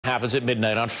Happens at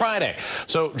midnight on Friday.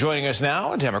 So joining us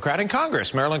now, a Democrat in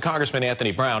Congress, Maryland Congressman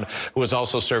Anthony Brown, who has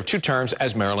also served 2 terms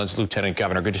as Maryland's lieutenant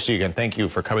governor. Good to see you again. Thank you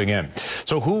for coming in.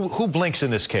 So who blinks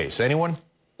in this case? Anyone?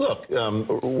 Look,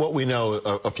 what we know,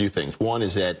 a few things. One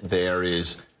is that there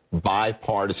is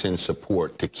bipartisan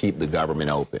support to keep the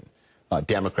government open,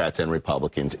 Democrats and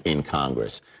Republicans in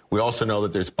Congress. We also know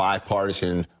that there's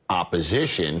bipartisan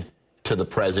opposition to the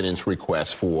president's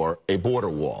request for a border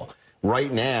wall.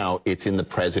 Right now, it's in the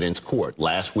president's court.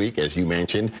 Last week, as you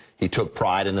mentioned, he took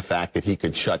pride in the fact that he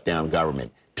could shut down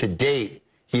government. To date,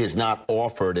 he has not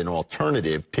offered an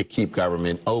alternative to keep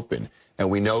government open. And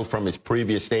we know from his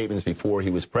previous statements before he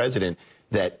was president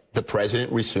that the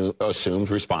president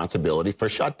assumes responsibility for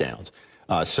shutdowns.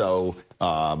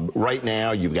 Right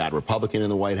now, you've got Republican in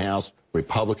the White House,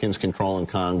 Republicans controlling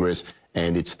Congress,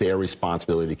 and it's their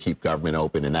responsibility to keep government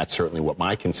open, and that's certainly what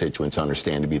my constituents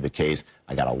understand to be the case.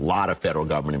 I got a lot of federal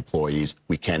government employees.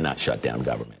 We cannot shut down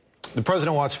government. The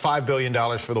president wants $5 billion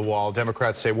for the wall.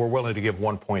 Democrats say we're willing to give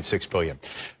 $1.6 billion.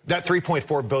 That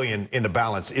 $3.4 billion in the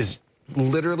balance is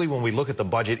literally, when we look at the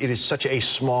budget, it is such a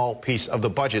small piece of the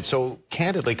budget. So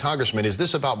candidly, Congressman, is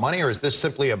this about money or is this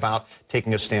simply about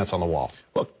taking a stance on the wall?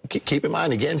 Well, keep in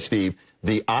mind again, Steve,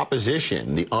 the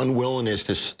opposition, the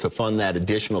unwillingness to fund that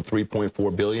additional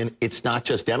 $3.4 billion, it's not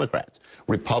just Democrats.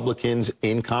 Republicans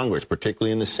in Congress,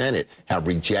 particularly in the Senate, have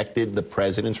rejected the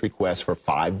president's request for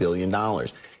 $5 billion.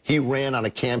 He ran on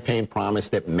a campaign promise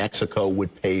that Mexico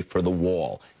would pay for the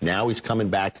wall. Now he's coming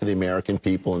back to the American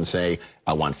people and say,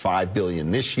 I want $5 billion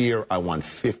this year. I want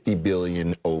 $50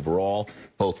 billion overall.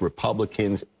 Both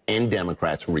Republicans and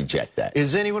Democrats reject that.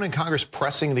 Is anyone in Congress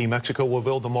pressing the Mexico will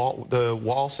build the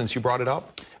wall since you brought it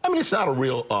up? I mean, it's not a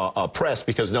real press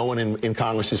because no one in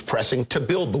Congress is pressing to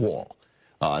build the wall.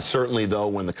 Certainly, though,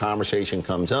 when the conversation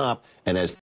comes up and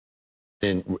as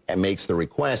makes the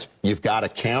request, you've got to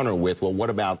counter with, well, what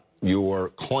about your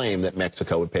claim that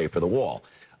Mexico would pay for the wall?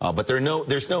 But there's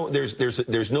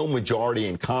no majority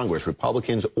in Congress,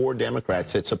 Republicans or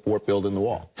Democrats, that support building the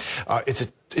wall.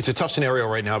 It's a tough scenario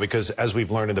right now because, as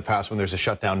we've learned in the past, when there's a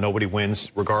shutdown, nobody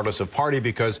wins, regardless of party,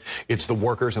 because it's the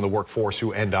workers and the workforce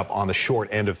who end up on the short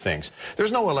end of things.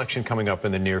 There's no election coming up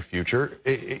in the near future.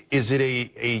 Is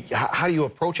it how do you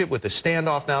approach it with the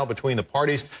standoff now between the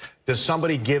parties? Does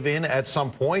somebody give in at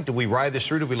some point? Do we ride this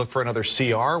through? Do we look for another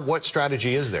CR? What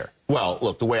strategy is there? Well,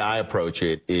 look, the way I approach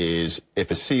it is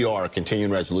if a CR, a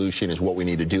continuing resolution, is what we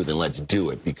need to do, then let's do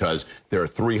it, because there are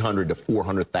 300 to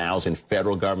 400,000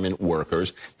 federal government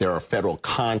workers. There are federal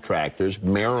contractors.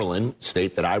 Maryland,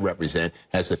 state that I represent,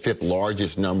 has the 5th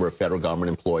largest number of federal government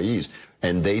employees,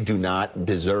 and they do not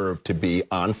deserve to be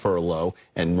on furlough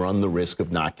and run the risk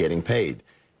of not getting paid.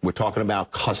 We're talking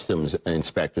about customs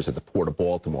inspectors at the Port of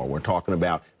Baltimore. We're talking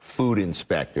about food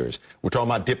inspectors. We're talking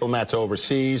about diplomats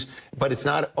overseas. But it's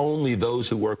not only those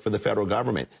who work for the federal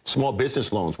government. Small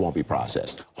business loans won't be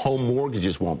processed. Home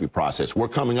mortgages won't be processed. We're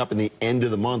coming up in the end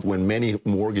of the month when many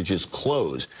mortgages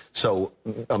close. So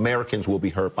Americans will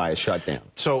be hurt by a shutdown.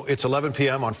 So it's 11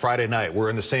 p.m. on Friday night. We're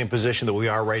in the same position that we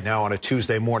are right now on a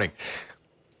Tuesday morning.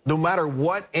 No matter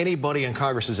what anybody in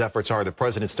Congress's efforts are, the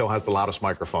president still has the loudest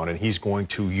microphone, and he's going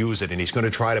to use it, and he's going to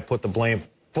try to put the blame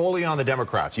fully on the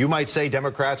Democrats. You might say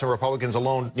Democrats and Republicans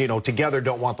alone, together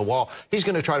don't want the wall. He's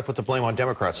going to try to put the blame on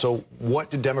Democrats. So what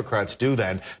do Democrats do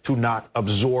then to not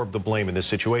absorb the blame in this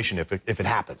situation if it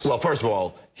happens? Well, first of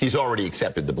all, he's already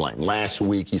accepted the blame. Last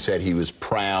week, he said he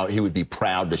would be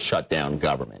proud to shut down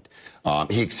government.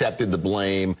 He accepted the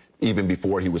blame even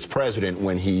before he was president,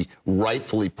 when he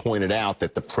rightfully pointed out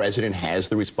that the president has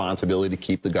the responsibility to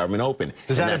keep the government open.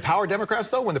 Does that empower Democrats,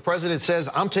 though, when the president says,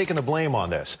 I'm taking the blame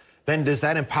on this? Then does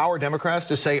that empower Democrats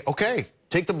to say, okay,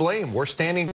 take the blame, we're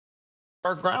standing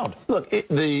our ground? Look,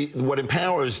 what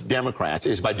empowers Democrats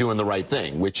is by doing the right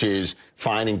thing, which is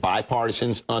finding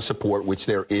bipartisan support, which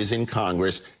there is in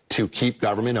Congress, to keep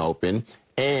government open,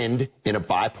 and in a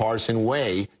bipartisan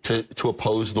way to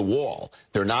oppose the wall.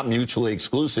 They're not mutually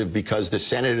exclusive because the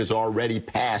Senate has already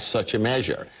passed such a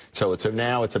measure. So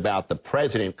now it's about the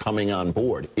president coming on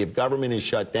board. If government is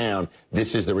shut down,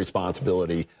 this is the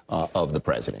responsibility of the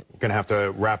president. We're going to have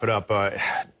to wrap it up.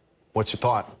 What's your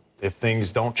thought? If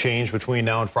things don't change between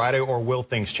now and Friday, or will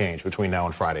things change between now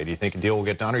and Friday? Do you think a deal will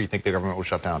get done, or do you think the government will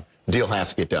shut down? Deal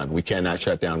has to get done. We cannot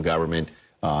shut down government.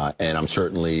 And I'm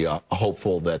certainly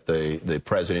hopeful that the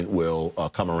president will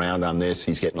come around on this.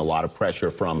 He's getting a lot of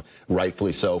pressure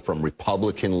rightfully so, from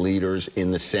Republican leaders in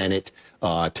the Senate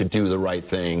to do the right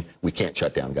thing. We can't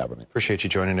shut down government. Appreciate you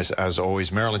joining us, as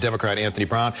always. Maryland Democrat Anthony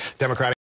Brown, Democratic